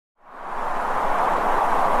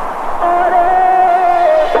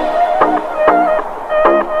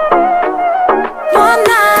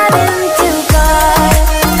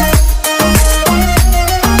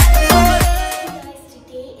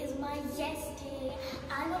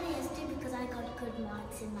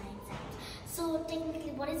marks in my exams. So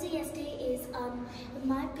technically what is a yes day is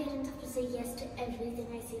my parents have to say yes to everything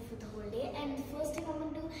I say for the whole day, and the first thing I'm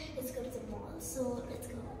going to do is go to the mall. So let's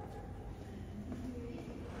go.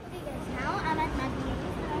 Okay guys, now I'm at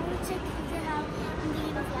McDonald's and I want to check if they have the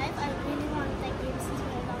Game of Life. I really want that game since for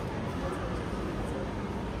a long time.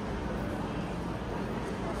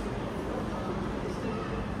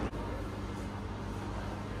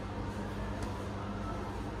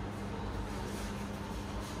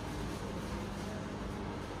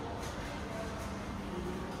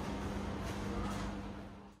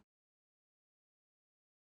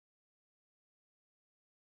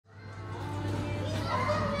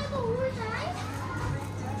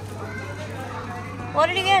 What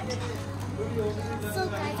did you get? So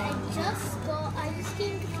guys, I just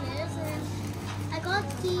came to Claire's and I got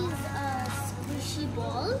these squishy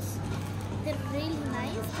balls. They're really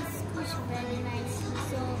nice. They squish very nicely.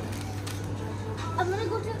 So I'm now gonna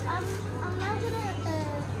go out of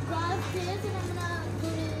Claire's and I'm gonna go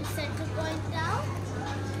to Central Point now.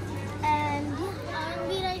 And yeah, I'm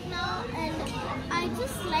R&B right now, and I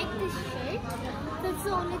just like this shirt. That's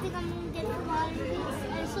the only thing I'm gonna get from R&B.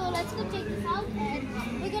 So let's go check this out,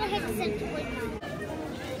 and we're gonna head to Central Point now.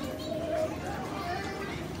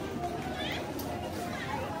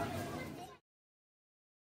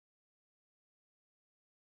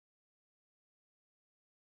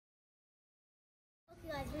 Okay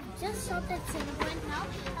guys, we just shopped at Central Point now.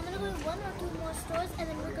 I'm gonna go to one or two more stores, and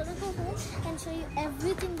then we're gonna go home and show you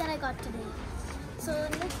everything that I got today. So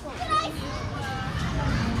let's go.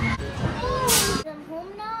 I'm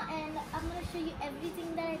home now, and I'm gonna show you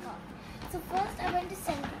everything that I got. So first I went to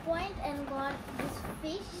Central Point and got this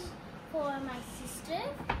fish for my sister.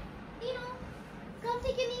 You know, come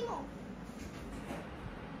take a Nemo.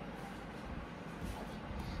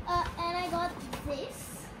 And I got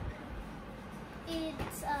this.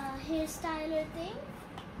 It's a hairstyler thing.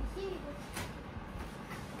 Here you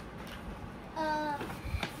go.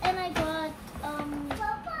 And I got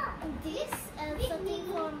this as something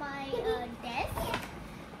for my desk.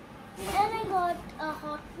 And I got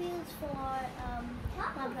Hot Wheels for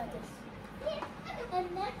my brothers. And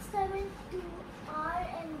next I went to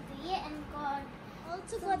R&B and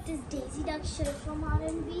also got this Daisy Duck shirt from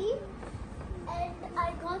R&B. And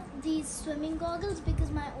I got these swimming goggles because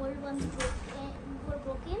my old ones were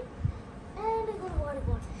broken. And I got a water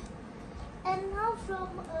bottle. And now from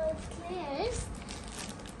Claire's,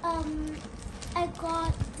 I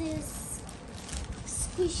got this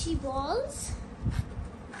squishy balls.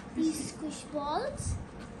 These squish balls,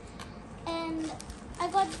 and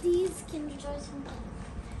I got these Kinder Joys from them.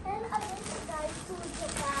 And I went to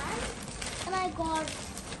Japan, and I got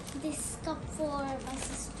this cup for my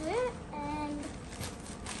sister and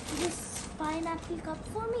this pineapple cup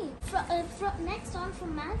for me. Next on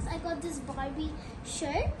from Max, I got this Barbie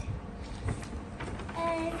shirt,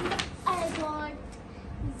 and I got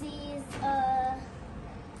these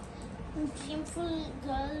Dreamful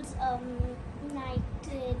Girls night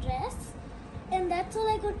dress, and that's all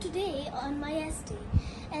I got today on my yes day.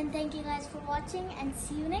 And thank you guys for watching, and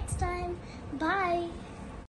see you next time. Bye.